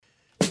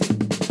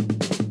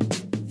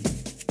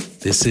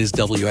This is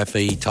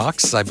WFAE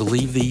Talks, I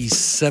believe the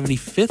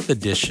 75th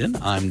edition.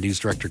 I'm News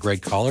Director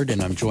Greg Collard,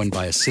 and I'm joined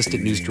by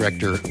Assistant News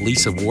Director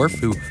Lisa Worf,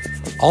 who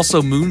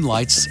also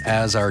moonlights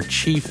as our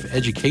Chief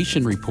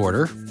Education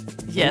Reporter.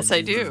 Yes,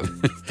 I do.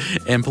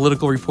 And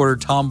political reporter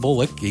Tom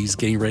Bullock. He's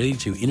getting ready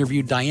to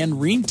interview Diane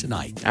Rehm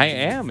tonight. I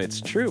am.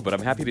 It's true, but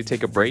I'm happy to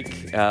take a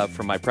break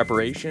from my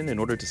preparation in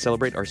order to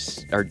celebrate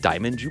our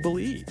Diamond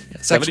Jubilee.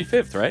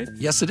 75th, right?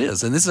 Yes, it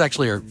is. And this is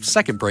actually our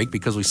second break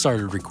because we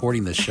started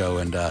recording this show,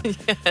 and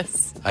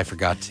Yes. I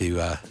forgot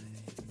to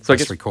So I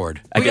guess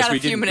record. I We guess got a we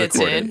few didn't minutes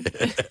record in.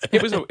 it.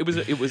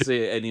 It was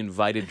an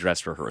invited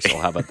dress rehearsal.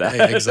 How about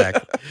that?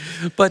 Exactly.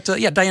 But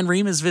Diane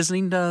Rehm is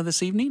visiting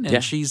this evening, and Yeah.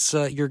 she's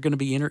you're going to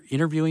be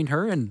interviewing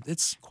her, and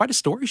it's quite a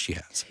story she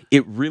has.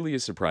 It really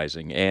is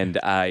surprising, and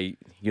Diane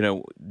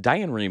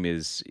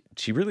Rehm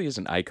she really is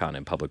an icon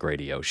in public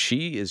radio.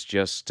 She is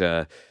just.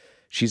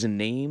 She's a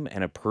name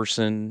and a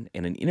person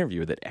and an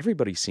interviewer that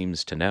everybody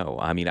seems to know.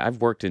 I mean,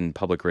 I've worked in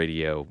public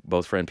radio,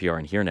 both for NPR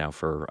and here now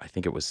for, I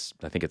think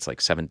it's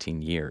like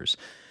 17 years.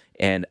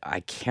 And I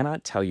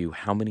cannot tell you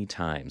how many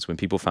times when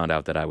people found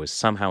out that I was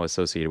somehow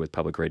associated with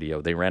public radio,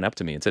 they ran up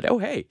to me and said, "Oh,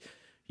 hey,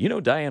 you know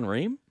Diane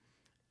Rehm?"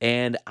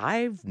 And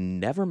I've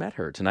never met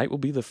her. Tonight will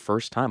be the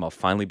first time I'll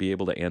finally be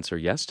able to answer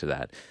yes to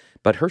that.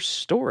 But her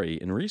story,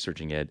 in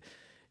researching it,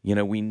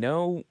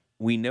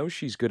 we know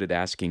she's good at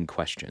asking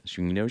questions.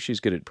 We know she's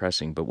good at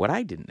pressing. But what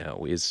I didn't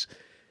know is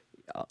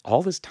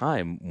all this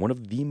time, one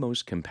of the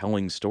most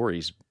compelling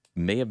stories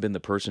may have been the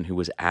person who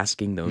was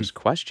asking those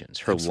questions.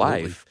 Her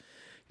Absolutely. life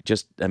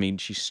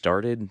she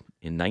started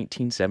in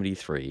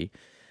 1973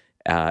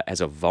 as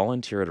a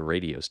volunteer at a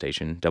radio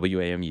station,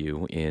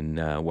 WAMU, in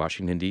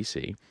Washington,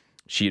 D.C.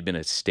 She had been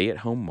a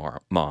stay-at-home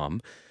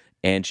mom,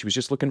 and she was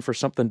just looking for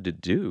something to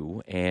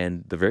do.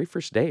 And the very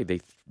first day,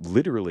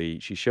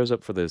 she shows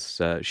up for this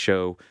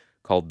show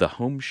called The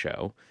Home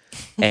Show,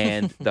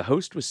 and the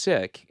host was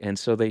sick, and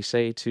so they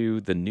say to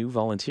the new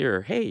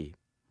volunteer, "Hey,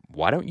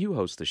 why don't you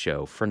host the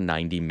show for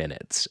 90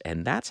 minutes?"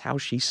 And that's how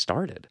she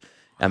started.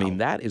 I mean,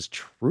 that is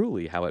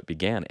truly how it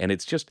began, and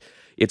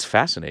it's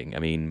fascinating. I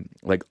mean,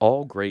 like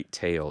all great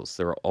tales,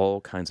 there are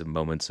all kinds of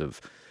moments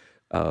of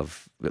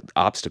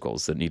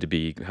obstacles that need to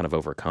be kind of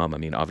overcome. I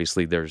mean,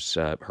 obviously there's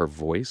her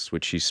voice,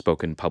 which she's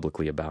spoken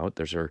publicly about.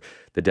 There's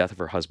the death of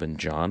her husband,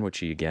 John, which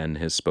she, again,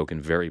 has spoken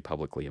very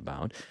publicly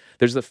about.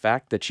 There's the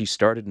fact that she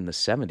started in the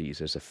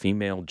 70s as a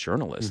female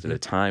journalist at a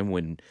time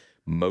when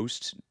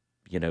most,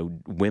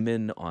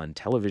 women on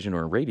television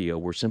or radio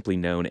were simply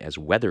known as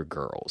weather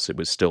girls. It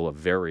was still a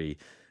very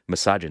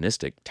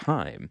misogynistic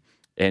time.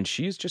 And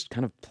she's just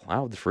kind of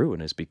plowed through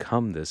and has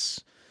become this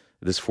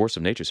force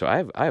of nature. So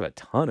I have a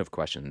ton of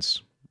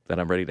questions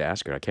that I'm ready to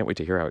ask her. I can't wait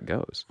to hear how it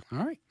goes. All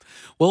right.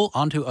 Well,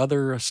 on to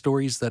other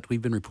stories that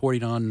we've been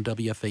reporting on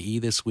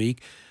WFAE this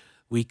week.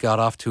 We got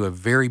off to a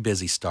very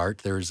busy start.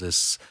 There's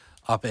this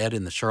op-ed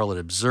in the Charlotte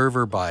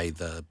Observer by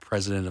the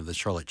president of the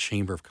Charlotte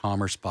Chamber of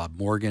Commerce, Bob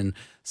Morgan,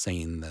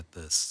 saying that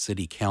the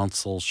city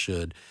council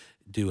should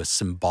do a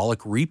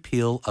symbolic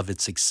repeal of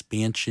its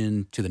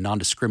expansion to the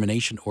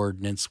non-discrimination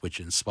ordinance, which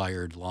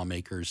inspired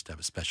lawmakers to have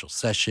a special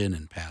session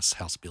and pass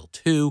House Bill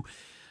 2.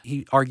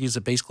 He argues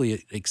that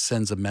basically it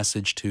sends a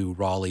message to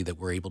Raleigh that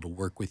we're able to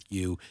work with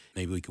you.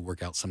 Maybe we could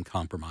work out some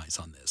compromise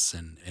on this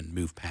and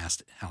move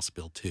past House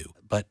Bill 2.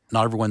 But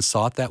not everyone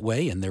saw it that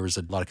way, and there was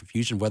a lot of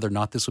confusion whether or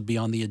not this would be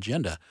on the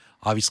agenda.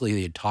 Obviously,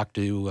 they had talked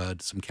to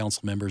some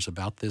council members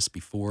about this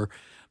before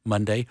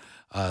Monday.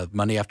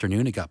 Monday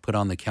afternoon, it got put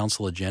on the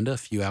council agenda. A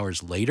few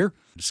hours later,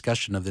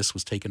 discussion of this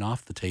was taken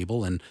off the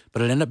table,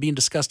 but it ended up being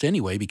discussed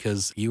anyway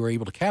because you were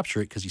able to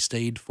capture it because you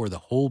stayed for the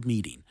whole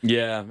meeting.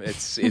 Yeah,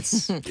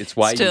 it's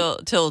why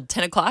Till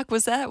 10 o'clock,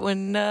 was that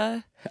when?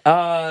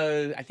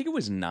 I think it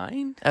was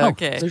 9.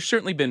 Okay. There's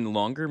certainly been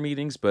longer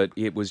meetings, but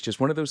it was just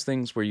one of those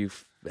things where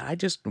I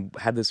just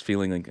had this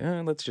feeling like,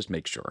 let's just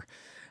make sure.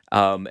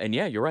 And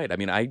yeah, you're right. I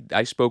mean,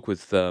 I spoke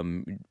with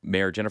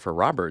Mayor Jennifer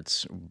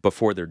Roberts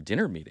before their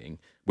dinner meeting,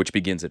 which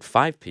begins at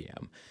 5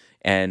 p.m.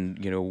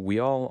 And,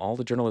 all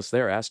the journalists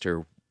there asked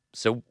her,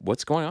 "So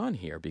what's going on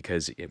here?"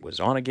 Because it was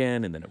on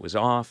again and then it was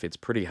off. It's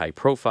pretty high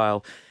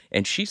profile.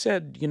 And she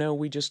said,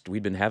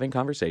 we'd been having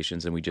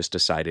conversations and we just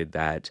decided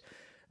that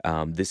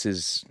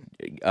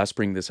us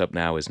bringing this up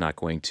now is not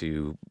going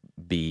to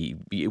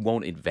it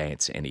won't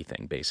advance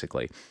anything,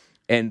 basically.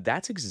 And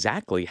that's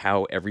exactly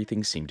how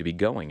everything seemed to be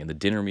going. In the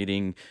dinner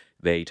meeting,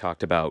 they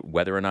talked about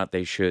whether or not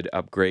they should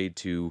upgrade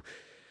to,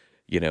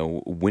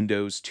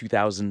 Windows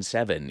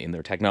 2007 in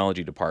their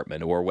technology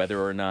department, or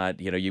whether or not,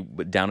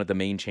 down at the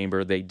main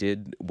chamber, they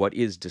did what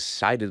is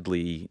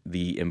decidedly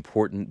the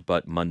important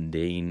but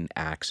mundane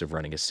acts of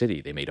running a city.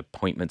 They made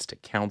appointments to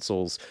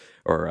councils,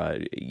 or,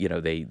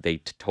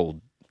 they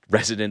told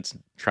residents,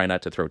 try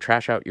not to throw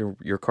trash out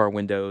your car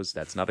windows.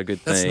 That's not a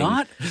good thing. That's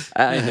not?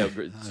 I know.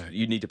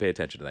 You need to pay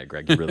attention to that,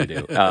 Greg. You really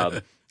do.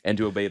 And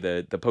to obey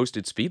the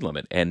posted speed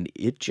limit. And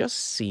it just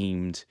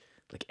seemed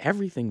like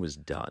everything was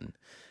done.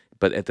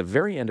 But at the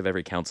very end of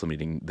every council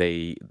meeting,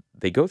 they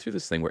go through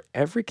this thing where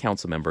every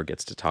council member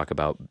gets to talk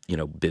about,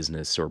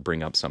 business or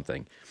bring up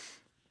something.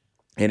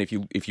 And if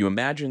you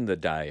imagine the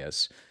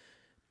dais,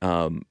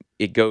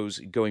 it goes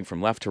going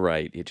from left to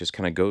right. It just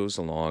kind of goes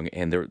along,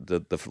 and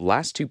the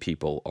last two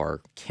people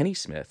are Kenny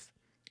Smith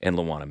and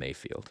Lawana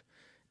Mayfield.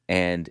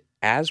 And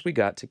as we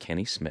got to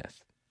Kenny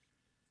Smith,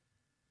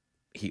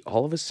 he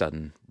all of a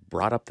sudden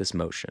brought up this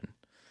motion.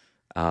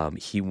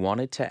 He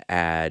wanted to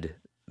add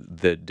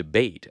the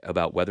debate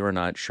about whether or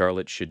not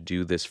Charlotte should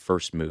do this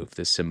first move,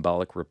 this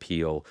symbolic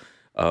repeal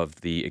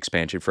of the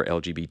expansion for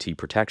LGBT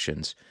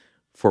protections,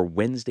 for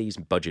Wednesday's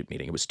budget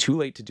meeting. It was too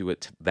late to do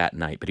it that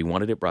night, but he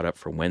wanted it brought up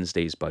for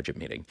Wednesday's budget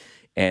meeting.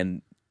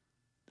 And,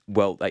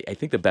 well, I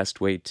think the best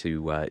way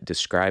to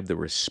describe the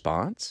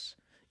response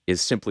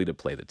is simply to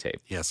play the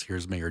tape. Yes,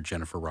 here's Mayor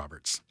Jennifer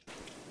Roberts.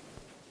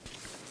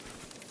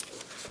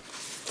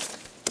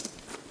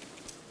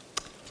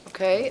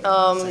 Okay,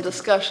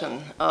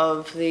 discussion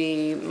of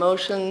the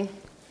motion.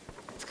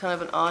 It's kind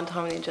of an odd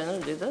time on the agenda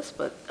to do this,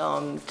 but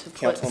to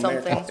put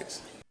something.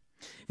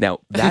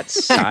 Now, that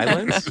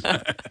silence,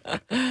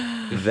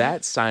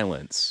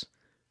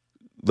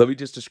 let me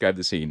just describe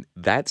the scene.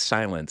 That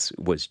silence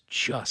was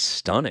just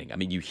stunning. I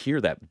mean, you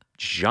hear that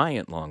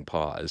giant long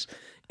pause,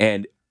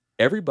 and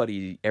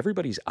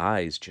everybody's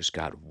eyes just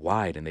got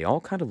wide, and they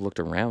all kind of looked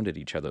around at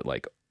each other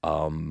like,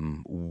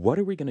 what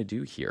are we going to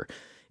do here?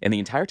 And the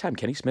entire time,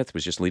 Kenny Smith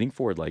was just leaning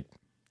forward like,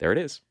 there it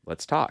is,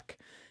 let's talk.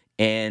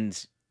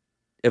 And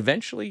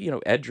eventually,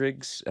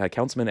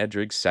 Councilman Ed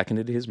Driggs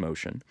seconded his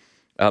motion.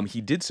 He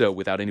did so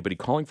without anybody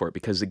calling for it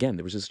because, again,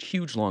 there was this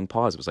huge long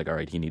pause. It was like, all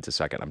right, he needs a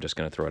second. I'm just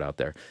going to throw it out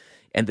there.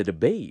 And the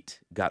debate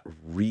got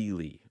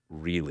really,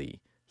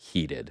 really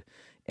heated.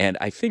 And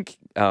I think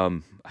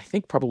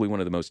probably one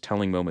of the most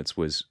telling moments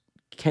was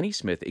Kenny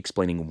Smith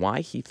explaining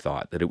why he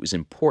thought that it was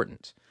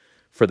important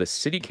for the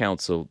city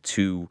council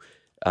to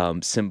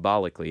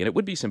symbolically, and it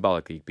would be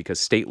symbolically because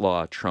state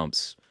law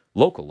trumps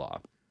local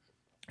law,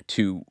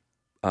 to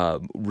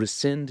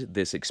rescind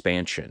this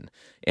expansion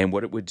and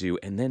what it would do,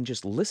 and then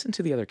just listen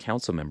to the other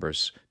council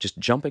members just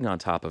jumping on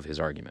top of his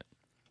argument.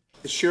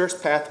 The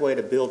surest pathway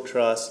to build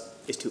trust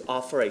is to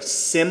offer a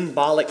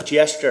symbolic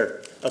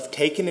gesture of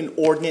taking an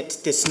ordinance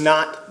that's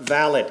not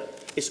valid.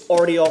 It's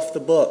already off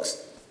the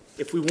books.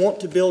 If we want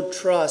to build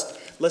trust,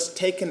 let's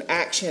take an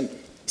action.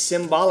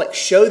 Symbolic.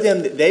 Show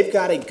them that they've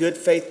got a good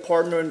faith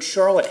partner in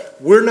Charlotte.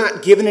 We're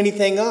not giving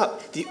anything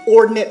up. The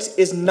ordinance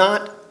is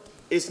not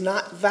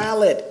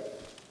valid.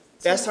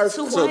 That's our.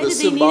 So the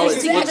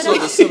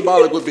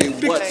symbolic would be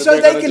what?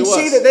 So they can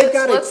see that they've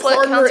got a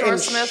partner in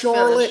Smith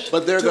Charlotte. finish.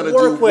 But they're going to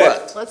work do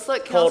what? with. Let's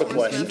let Call to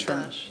Councilman Smith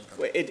question. finish.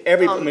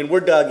 I mean, we're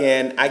dug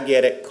in. I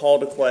get it. Call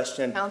to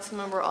question.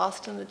 Councilmember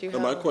Austin, did you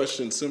have? My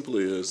question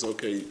simply is,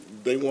 okay,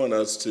 they want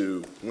us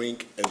to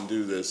wink and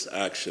do this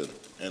action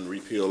and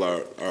repeal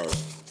our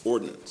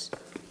ordinance.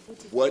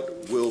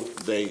 What will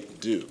they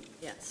do?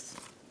 Yes.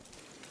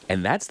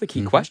 And that's the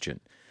key question,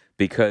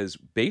 because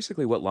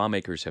basically what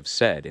lawmakers have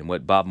said and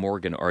what Bob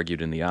Morgan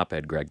argued in the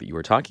op-ed, Greg, that you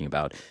were talking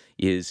about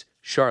is,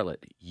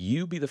 Charlotte,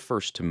 you be the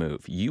first to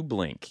move. You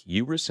blink,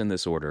 you rescind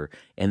this order,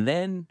 and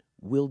then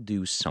we'll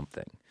do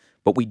something.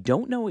 But we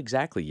don't know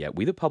exactly yet.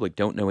 We, the public,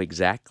 don't know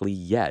exactly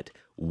yet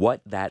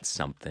what that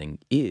something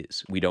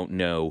is. We don't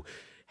know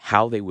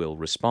how they will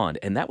respond.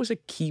 And that was a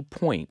key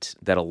point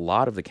that a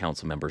lot of the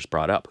council members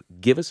brought up.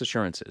 Give us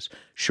assurances.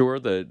 Sure,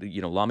 the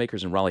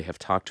lawmakers in Raleigh have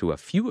talked to a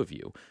few of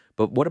you,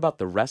 but what about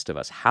the rest of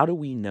us? How do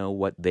we know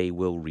what they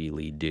will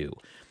really do?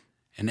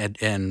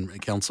 And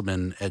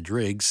Councilman Ed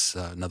Driggs,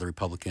 another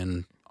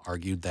Republican,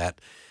 argued that,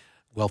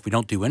 well, if we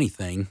don't do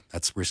anything,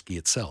 that's risky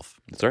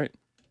itself. That's right.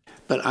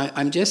 But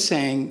I'm just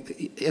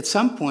saying, at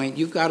some point,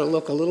 you've got to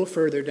look a little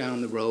further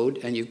down the road,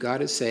 and you've got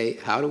to say,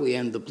 how do we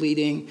end the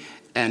bleeding,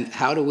 and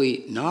how do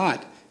we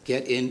not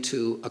get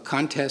into a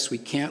contest we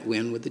can't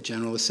win with the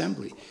General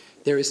Assembly?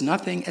 There is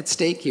nothing at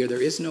stake here.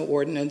 There is no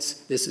ordinance.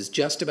 This is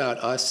just about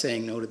us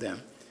saying no to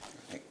them.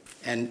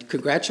 And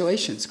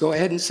congratulations. Go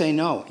ahead and say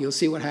no. You'll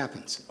see what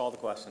happens. Call the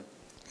question.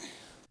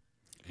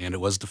 And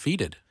it was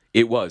defeated.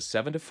 It was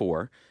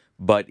 7-4.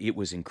 But it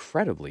was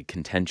incredibly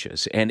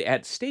contentious. And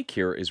at stake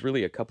here is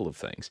really a couple of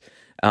things.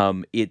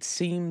 It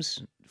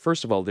seems,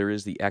 first of all, there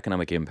is the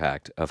economic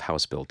impact of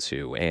House Bill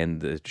 2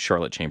 and the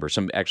Charlotte Chamber,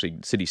 some actually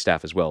city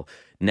staff as well,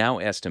 now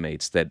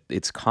estimates that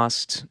it's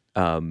cost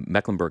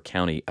Mecklenburg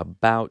County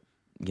about,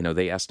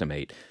 they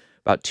estimate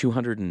about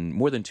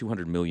more than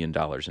 $200 million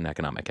in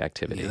economic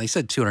activity. Yeah, they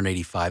said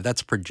 285.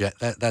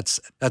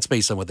 That's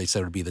based on what they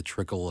said would be the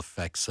trickle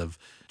effects of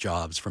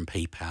jobs from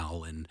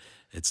PayPal, and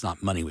it's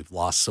not money we've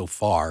lost so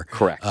far.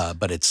 Correct.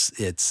 But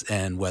it's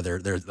and whether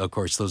there, of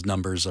course, those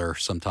numbers are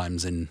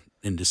sometimes in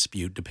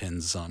dispute.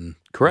 Depends on.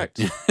 Correct.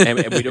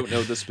 and we don't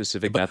know the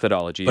specific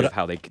methodology of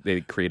how they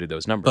created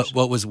those numbers.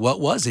 But what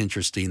was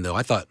interesting, though,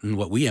 I thought, and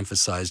what we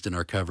emphasized in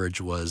our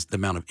coverage was the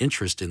amount of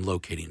interest in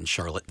locating in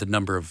Charlotte. The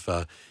number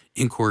of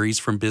inquiries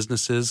from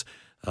businesses,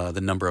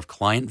 the number of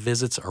client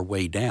visits are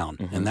way down,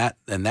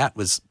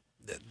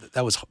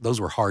 those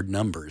were hard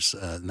numbers,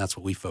 and that's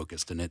what we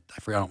focused. And I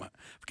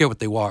forget what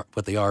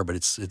they are, but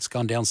it's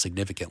gone down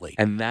significantly.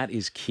 And that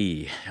is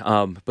key.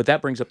 But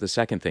that brings up the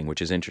second thing,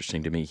 which is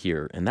interesting to me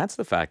here, and that's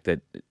the fact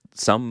that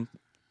some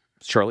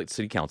Charlotte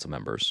City Council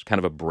members, kind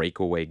of a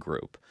breakaway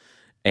group,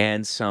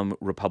 and some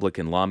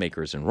Republican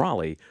lawmakers in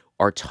Raleigh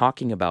are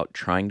talking about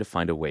trying to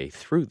find a way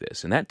through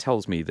this. And that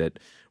tells me that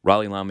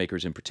Raleigh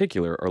lawmakers in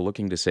particular are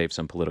looking to save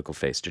some political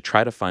face, to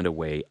try to find a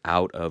way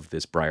out of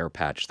this briar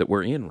patch that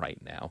we're in right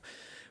now.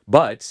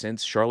 But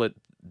since Charlotte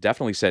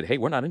definitely said, hey,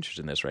 we're not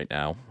interested in this right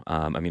now,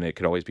 it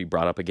could always be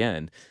brought up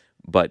again.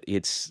 But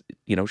it's,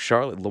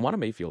 Charlotte, LaWanna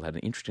Mayfield had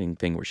an interesting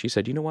thing where she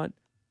said, you know what?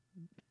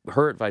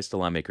 Her advice to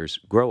lawmakers,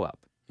 grow up.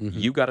 Mm-hmm.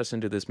 You got us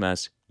into this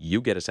mess. You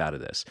get us out of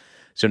this.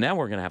 So now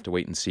we're going to have to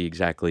wait and see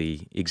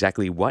exactly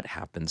what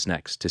happens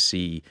next to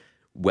see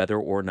whether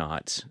or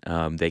not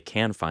they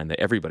can find that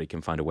everybody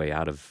can find a way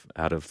out of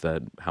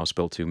the House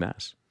Bill 2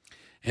 mess.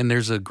 And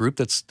there's a group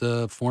that's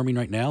forming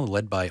right now,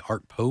 led by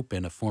Art Pope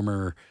and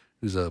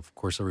who's of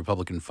course a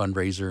Republican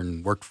fundraiser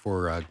and worked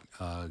for in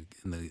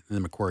the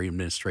McQuarrie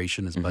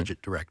administration as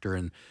budget director,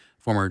 and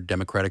former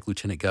Democratic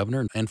lieutenant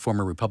governor and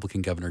former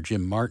Republican governor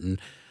Jim Martin.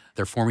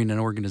 They're forming an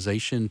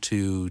organization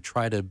to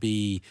try to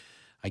be,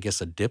 I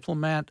guess, a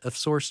diplomat of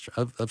sorts.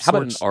 How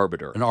about an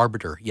arbiter? An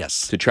arbiter,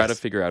 yes. To try to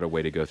figure out a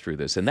way to go through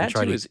this. And that,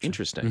 too, is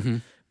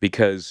interesting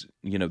because,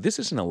 this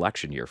is an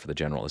election year for the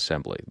General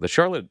Assembly. The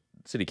Charlotte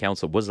City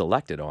Council was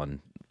elected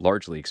on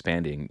largely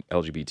expanding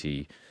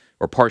LGBT,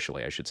 or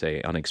partially, I should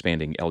say, on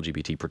expanding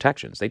LGBT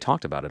protections. They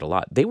talked about it a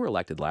lot. They were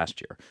elected last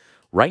year.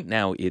 Right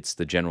now, it's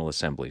the General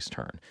Assembly's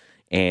turn.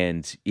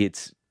 And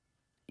it's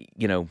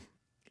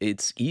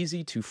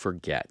easy to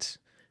forget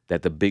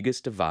that the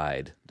biggest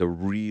divide, the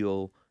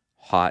real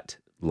hot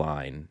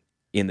line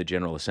in the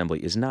General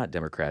Assembly is not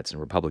Democrats and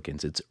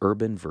Republicans. It's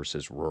urban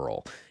versus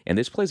rural. And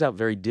this plays out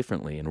very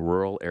differently in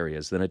rural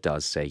areas than it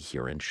does, say,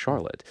 here in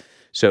Charlotte.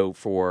 So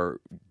for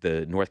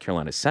the North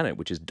Carolina Senate,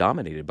 which is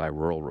dominated by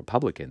rural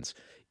Republicans,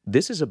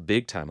 this is a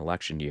big-time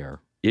election year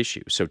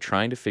issue. So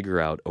trying to figure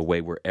out a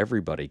way where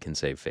everybody can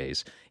save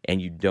face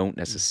and you don't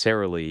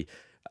necessarily,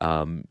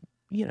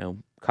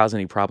 cause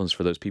any problems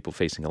for those people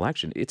facing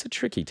election, it's a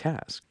tricky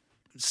task.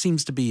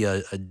 Seems to be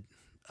a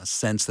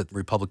sense that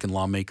Republican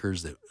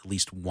lawmakers that at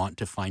least want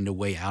to find a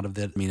way out of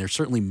that. I mean, there's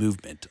certainly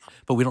movement,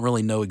 but we don't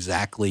really know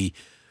exactly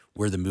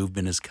where the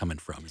movement is coming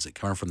from. Is it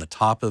coming from the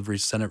top of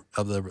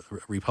the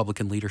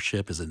Republican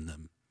leadership? Is it in the...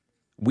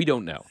 We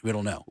don't know. We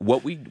don't know.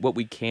 What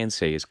we can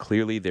say is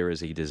clearly there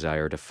is a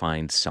desire to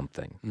find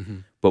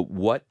something. But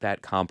what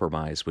that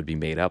compromise would be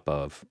made up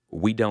of,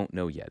 we don't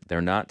know yet. They're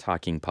not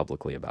talking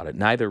publicly about it.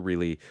 Neither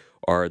really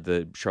are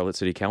the Charlotte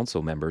City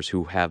Council members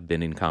who have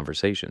been in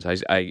conversations.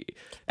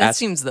 That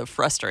seems the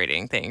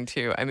frustrating thing,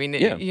 too. I mean,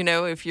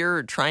 if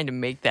you're trying to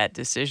make that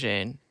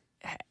decision,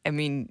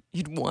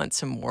 you'd want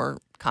some more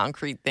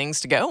concrete things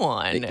to go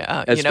on,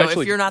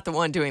 if you're not the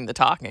one doing the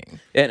talking.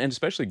 And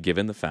especially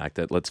given the fact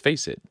that, let's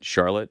face it,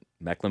 Charlotte,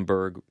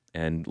 Mecklenburg,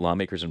 and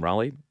lawmakers in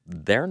Raleigh,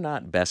 they're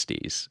not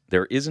besties.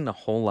 There isn't a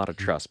whole lot of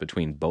trust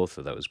between both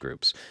of those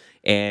groups.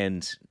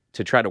 And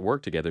to try to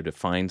work together to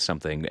find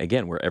something,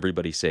 again, where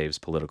everybody saves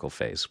political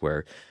face,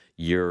 where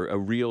you're a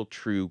real,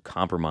 true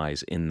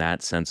compromise in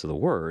that sense of the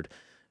word.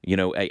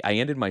 I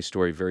ended my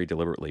story very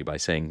deliberately by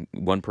saying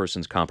one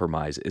person's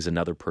compromise is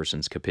another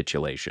person's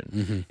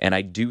capitulation. And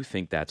I do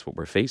think that's what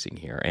we're facing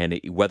here. And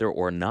whether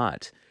or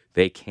not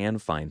they can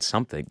find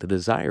something, the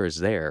desire is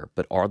there,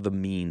 but are the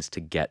means to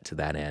get to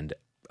that end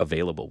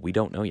available? We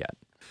don't know yet.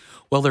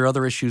 Well, there are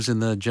other issues in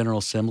the General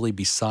Assembly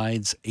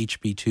besides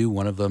HB 2.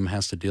 One of them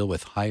has to deal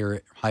with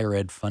higher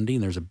ed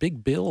funding. There's a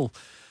big bill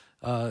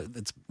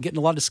that's getting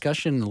a lot of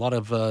discussion,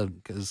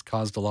 has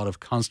caused a lot of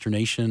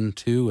consternation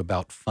too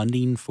about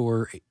funding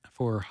for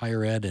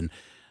higher ed, and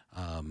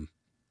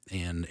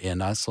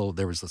also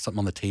there was something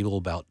on the table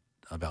about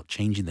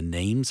changing the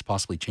names,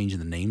 possibly changing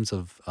the names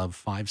of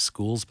 5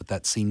 schools. But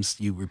that seems,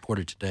 you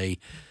reported today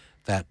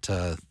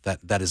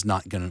that is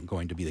not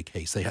going to be the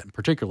case.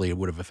 Particularly it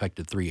would have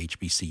affected 3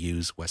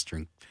 HBCUs,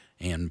 Western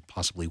and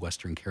possibly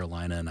Western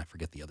Carolina, and I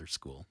forget the other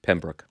school.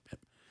 Pembroke.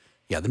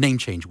 Yeah, the name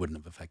change wouldn't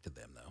have affected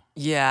them, though.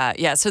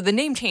 Yeah. So the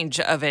name change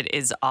of it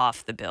is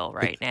off the bill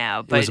right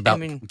now. But it was about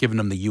giving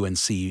them the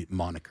UNC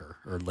moniker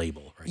or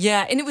label, right?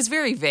 Yeah, and it was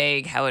very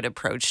vague how it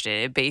approached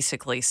it. It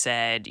basically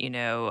said, we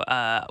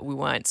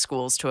want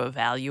schools to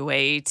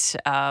evaluate,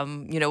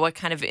 what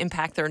kind of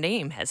impact their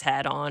name has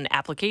had on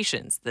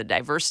applications, the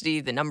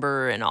diversity, the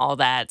number, and all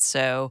that.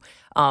 So,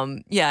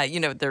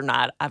 they're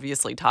not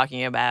obviously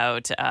talking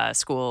about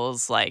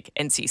schools like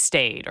NC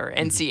State or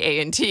NC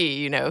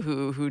A&T,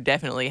 who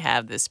definitely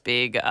have this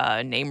big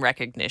name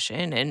recognition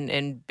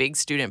and big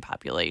student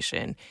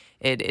population.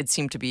 It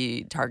seemed to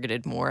be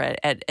targeted more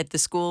at the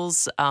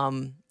schools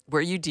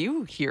where you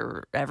do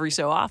hear every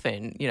so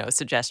often,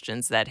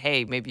 suggestions that,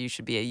 hey, maybe you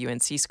should be a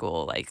UNC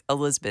school like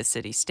Elizabeth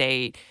City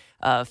State,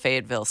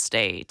 Fayetteville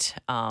State.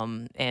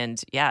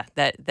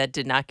 That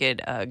did not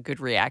get a good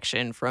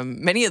reaction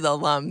from many of the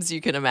alums,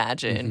 you can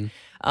imagine.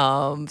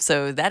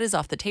 So that is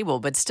off the table.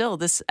 But still,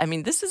 this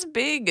is a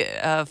big,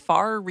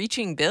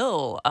 far-reaching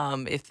bill.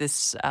 If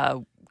this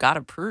got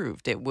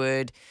approved, it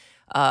would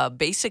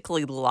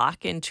basically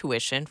lock in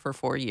tuition for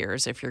 4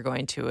 years if you're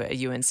going to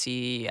a UNC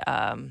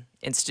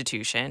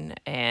institution.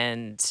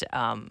 And,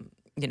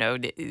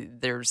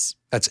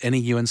 That's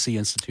any UNC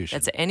institution.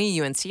 That's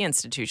any UNC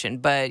institution.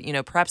 But,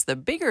 perhaps the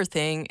bigger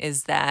thing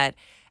is that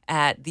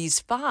at these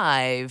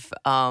 5,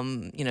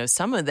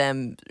 some of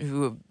them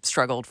who have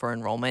struggled for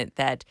enrollment,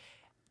 that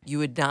you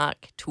would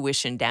knock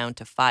tuition down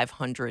to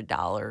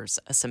 $500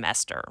 a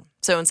semester.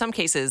 So in some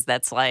cases,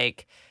 that's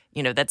like,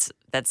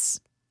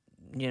 that's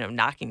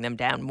knocking them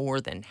down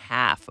more than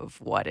half of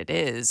what it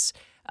is.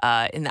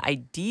 And the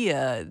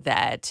idea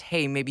that,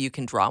 hey, maybe you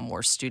can draw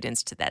more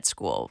students to that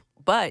school.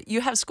 But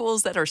you have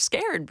schools that are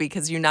scared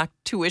because you knock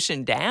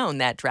tuition down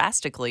that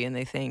drastically, and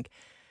they think,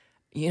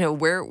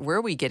 where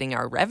are we getting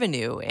our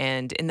revenue?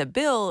 And in the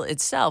bill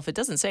itself, it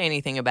doesn't say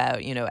anything about,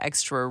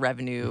 extra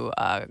revenue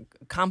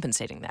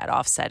compensating that,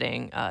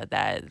 offsetting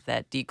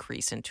that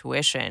decrease in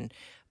tuition.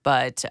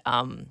 But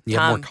you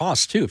have more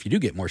costs, too. If you do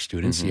get more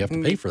students, you have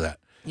to pay for that.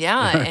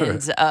 Yeah,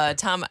 and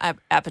Tom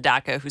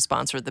Apodaca, who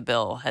sponsored the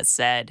bill, has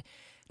said,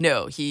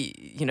 no,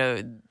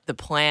 the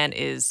plan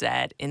is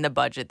that in the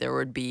budget there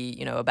would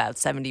be, about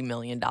 $70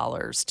 million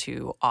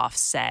to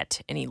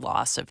offset any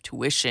loss of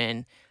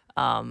tuition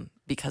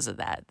because of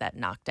that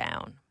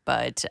knockdown.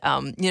 But,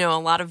 a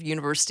lot of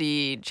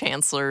university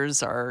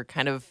chancellors are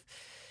kind of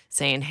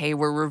saying, hey,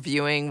 we're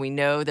reviewing. We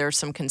know there's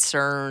some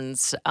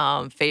concerns.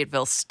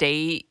 Fayetteville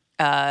State,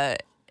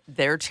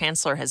 their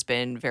chancellor has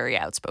been very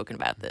outspoken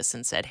about this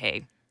and said,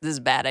 hey, this is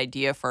a bad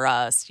idea for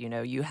us.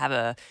 You have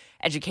a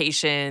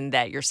education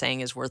that you're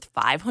saying is worth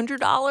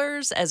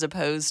 $500 as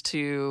opposed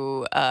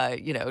to,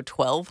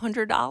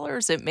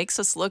 $1,200. It makes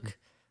us look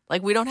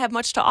like we don't have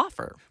much to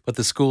offer. But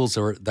the schools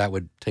that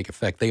would take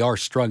effect, they are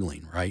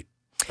struggling, right?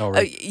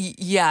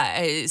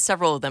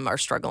 Several of them are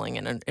struggling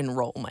in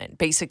enrollment.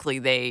 Basically,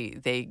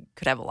 they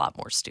could have a lot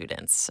more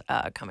students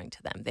coming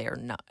to them. They are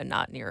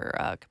not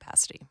near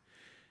capacity.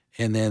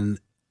 And then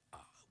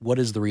what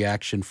is the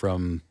reaction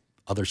from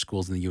other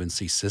schools in the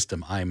UNC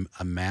system? I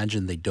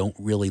imagine they don't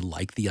really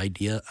like the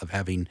idea of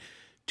having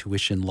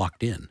tuition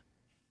locked in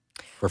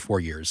for 4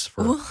 years.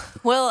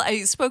 Well,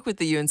 I spoke with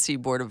the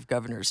UNC Board of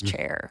Governors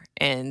chair,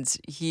 and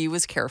he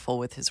was careful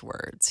with his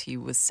words. He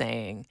was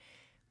saying,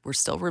 we're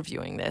still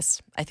reviewing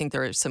this. I think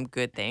there are some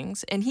good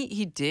things. And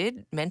he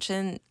did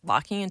mention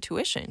locking in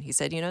tuition. He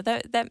said,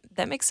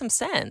 that makes some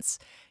sense.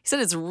 He said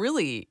it's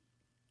really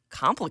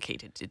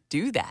complicated to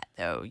do that,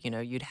 though.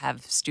 You'd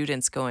have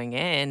students going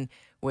in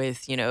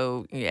with,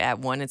 at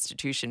one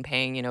institution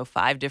paying,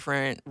 5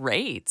 different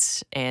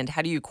rates. And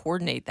how do you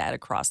coordinate that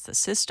across the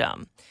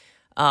system?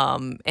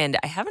 And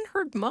I haven't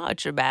heard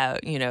much about,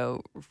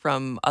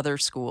 from other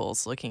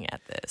schools looking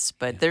at this.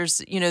 But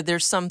there's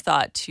some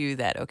thought, too,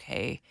 that,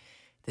 okay,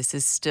 this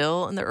is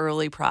still in the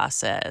early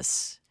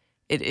process.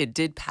 It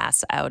did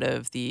pass out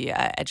of the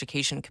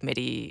Education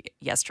Committee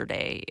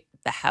yesterday.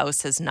 The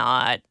House has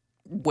not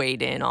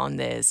weighed in on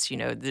this.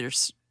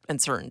 There's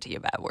uncertainty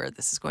about where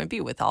this is going to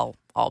be with all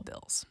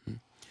bills.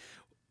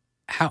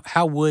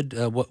 How would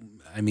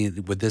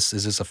would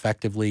this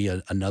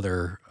effectively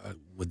another?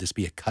 Would this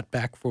be a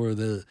cutback for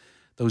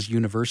those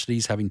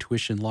universities having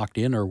tuition locked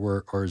in,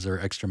 or is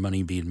there extra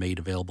money being made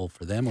available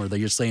for them, or are they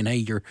just saying, hey,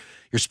 you're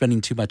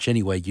spending too much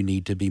anyway? You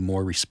need to be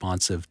more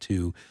responsive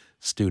to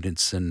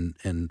students and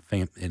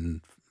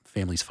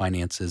families'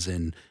 finances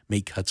and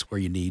make cuts where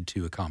you need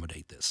to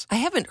accommodate this. I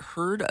haven't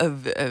heard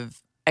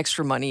of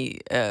extra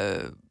money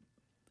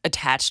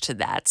attached to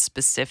that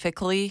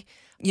specifically.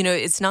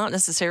 It's not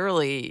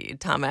necessarily,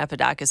 Tom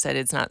Apodaca said,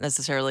 it's not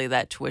necessarily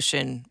that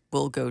tuition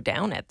will go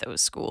down at those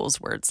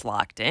schools where it's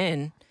locked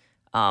in.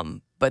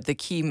 But the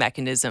key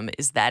mechanism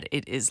is that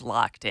it is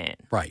locked in,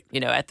 right?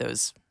 At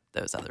those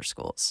other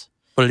schools.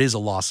 But it is a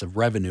loss of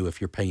revenue if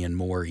you're paying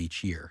more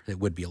each year. It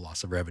would be a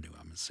loss of revenue,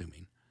 I'm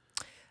assuming.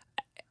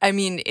 I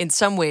mean, in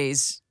some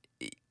ways,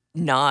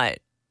 not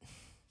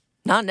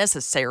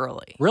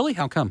necessarily. Really?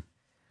 How come?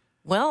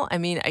 Well, I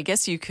mean, I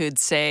guess you could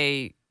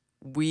say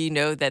we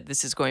know that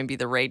this is going to be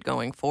the rate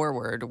going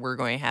forward. We're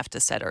going to have to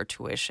set our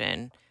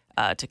tuition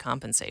to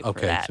compensate for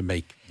that. Okay, to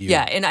make you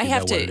and I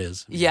have know to, what it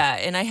is.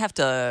 and I have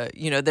to,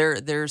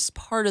 there's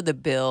part of the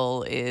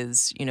bill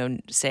is,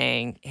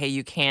 saying, hey,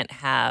 you can't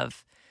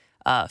have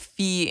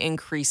fee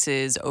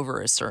increases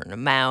over a certain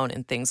amount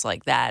and things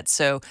like that.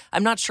 So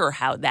I'm not sure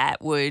how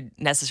that would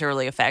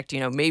necessarily affect,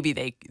 maybe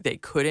they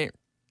couldn't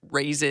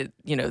raise it,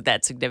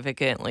 that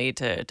significantly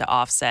to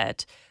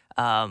offset.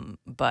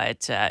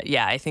 But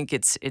I think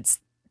it's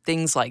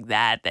things like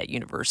that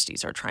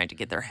universities are trying to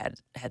get their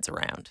heads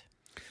around.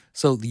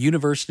 So the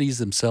universities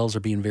themselves are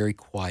being very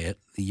quiet.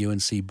 The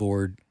UNC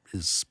board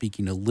is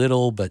speaking a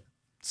little, but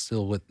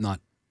still with not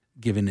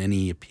giving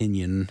any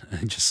opinion,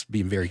 just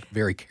being very,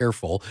 very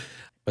careful.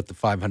 But the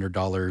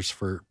 $500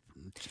 per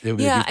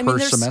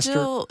semester?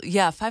 Still,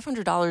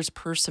 $500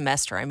 per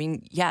semester. I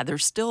mean,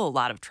 there's still a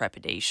lot of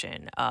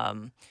trepidation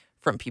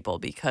from people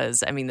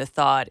because, I mean, the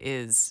thought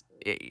is,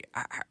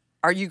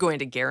 are you going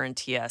to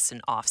guarantee us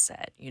an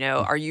offset?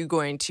 Are you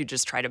going to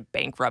just try to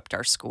bankrupt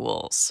our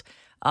schools?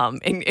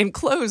 and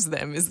close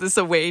them? Is this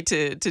a way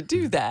to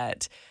do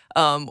that?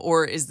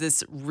 Or is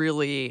this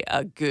really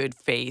a good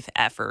faith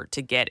effort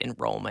to get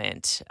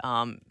enrollment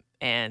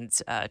and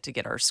to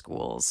get our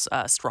schools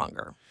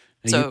stronger?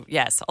 So,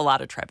 yes, a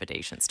lot of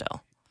trepidation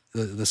still.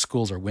 The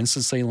schools are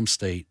Winston-Salem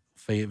State,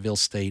 Fayetteville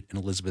State, and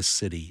Elizabeth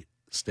City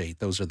State.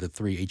 Those are the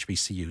 3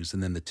 HBCUs.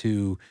 And then the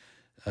 2...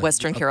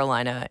 Western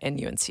Carolina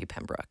and UNC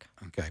Pembroke.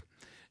 Okay.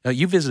 Now,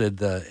 you visited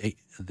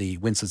the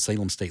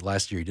Winston-Salem State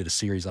last year. You did a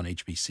series on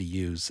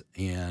HBCUs,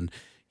 and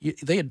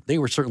they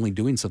were certainly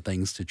doing some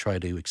things to try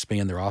to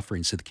expand their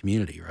offerings to the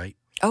community, right?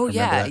 Oh,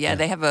 yeah.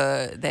 They have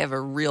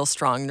a real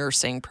strong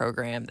nursing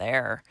program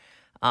there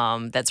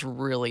that's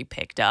really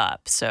picked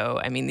up. So,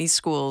 I mean, these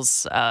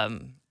schools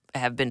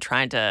have been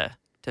trying to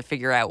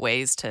figure out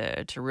ways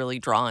to really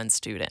draw in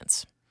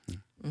students.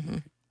 Mm-hmm.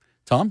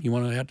 Tom, you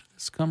want to add to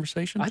this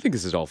conversation? I think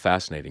this is all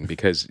fascinating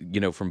because,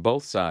 from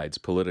both sides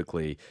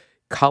politically,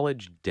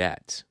 college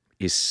debt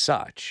is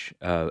such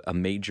a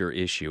major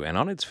issue. And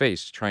on its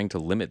face, trying to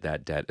limit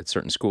that debt at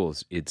certain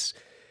schools, it's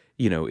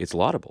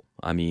laudable.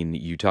 I mean,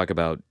 you talk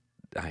about,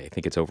 I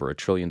think it's over $1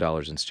 trillion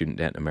in student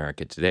debt in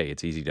America today.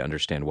 It's easy to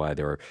understand why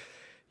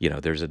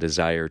there's a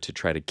desire to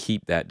try to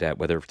keep that debt,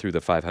 whether through the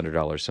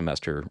 $500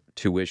 semester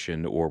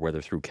tuition or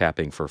whether through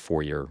capping for a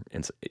 4-year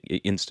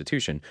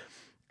institution.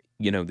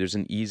 There's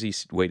an easy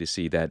way to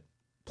see that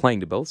playing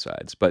to both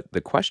sides. But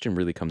the question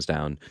really comes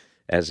down,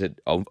 as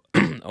it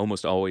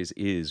almost always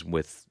is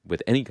with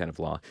any kind of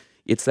law,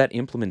 it's that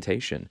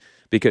implementation.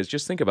 Because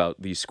just think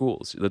about these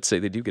schools. Let's say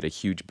they do get a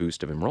huge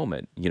boost of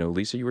enrollment.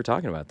 Lisa, you were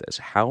talking about this.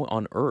 How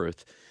on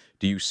earth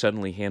do you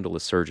suddenly handle a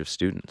surge of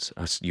students?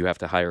 You have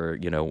to hire,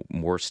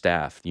 more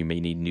staff. You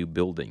may need new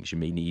buildings. You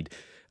may need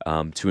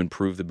to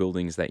improve the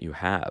buildings that you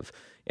have.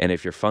 And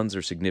if your funds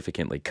are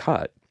significantly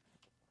cut,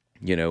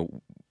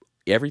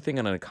 everything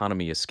on an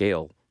economy of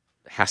scale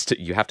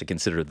you have to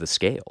consider the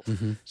scale.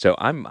 Mm-hmm. So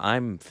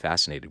I'm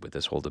fascinated with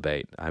this whole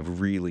debate. I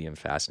really am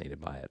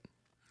fascinated by it.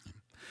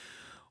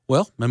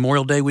 Well,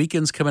 Memorial Day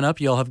weekend's coming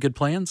up. You all have good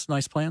plans?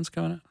 Nice plans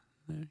coming up?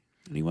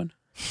 Anyone?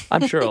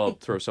 I'm sure I'll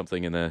throw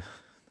something in the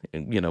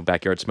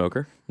backyard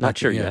smoker. Not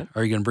sure yet.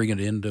 Are you going to bring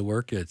it into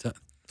work?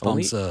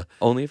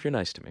 Only if you're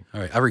nice to me. All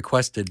right. I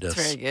requested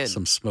very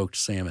some smoked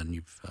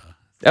salmon.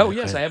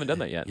 Yes, I haven't done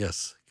that yet.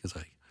 Yes, because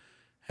I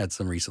had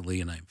some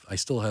recently, and I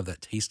still have that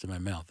taste in my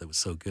mouth. It was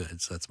so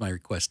good. So that's my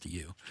request to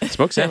you.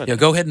 Smoked salmon.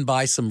 Go ahead and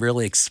buy some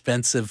really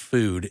expensive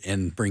food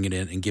and bring it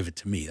in and give it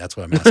to me. That's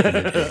what I'm asking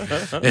you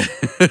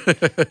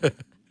to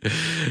do.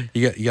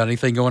 You got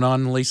anything going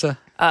on, Lisa?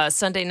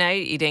 Sunday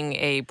night, eating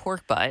a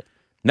pork butt.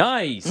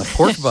 Nice. A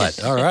pork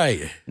butt. All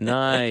right.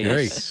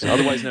 Nice.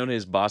 Otherwise known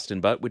as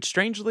Boston butt, which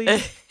strangely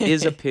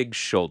is a pig's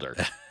shoulder.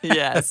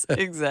 Yes,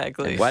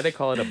 exactly. And why they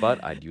call it a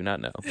butt, I do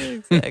not know.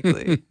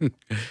 Exactly.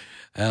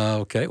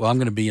 Okay. Well, I'm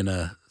going to be in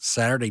a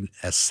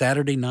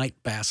Saturday night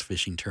bass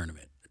fishing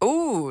tournament.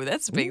 Ooh,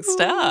 that's big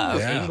stuff.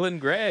 Yeah. England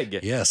Greg.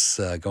 Yes,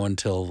 going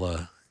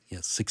till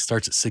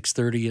starts at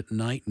 6:30 at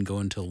night and go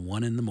until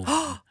 1 in the morning.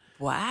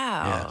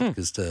 Wow. Yeah,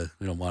 because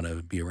we don't want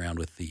to be around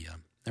with the.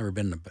 Never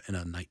been in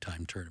a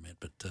nighttime tournament,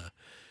 but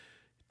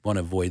want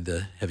to avoid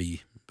the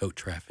heavy boat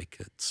traffic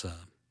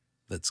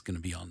that's going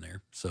to be on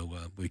there. So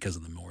because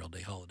of the Memorial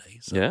Day holiday.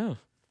 So, yeah.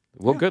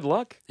 Well, good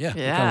luck. Yeah.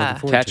 Yeah.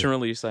 Catch and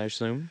release, I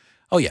assume.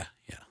 Oh yeah.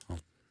 Well,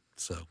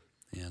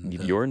 and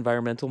your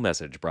environmental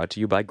message brought to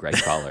you by Greg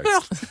Collard.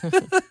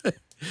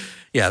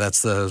 Yeah,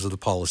 those are the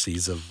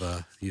policies of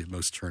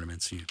most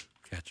tournaments. You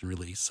catch and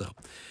release. So.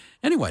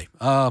 Anyway,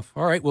 all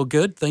right. Well,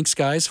 good. Thanks,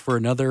 guys, for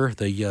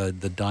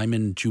the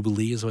Diamond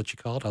Jubilee is what you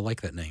call it. I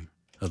like that name.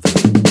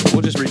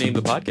 We'll just rename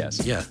the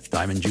podcast. Yeah,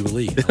 Diamond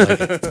Jubilee. I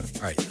like it.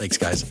 All right. Thanks,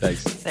 guys.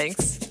 Thanks.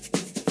 Thanks.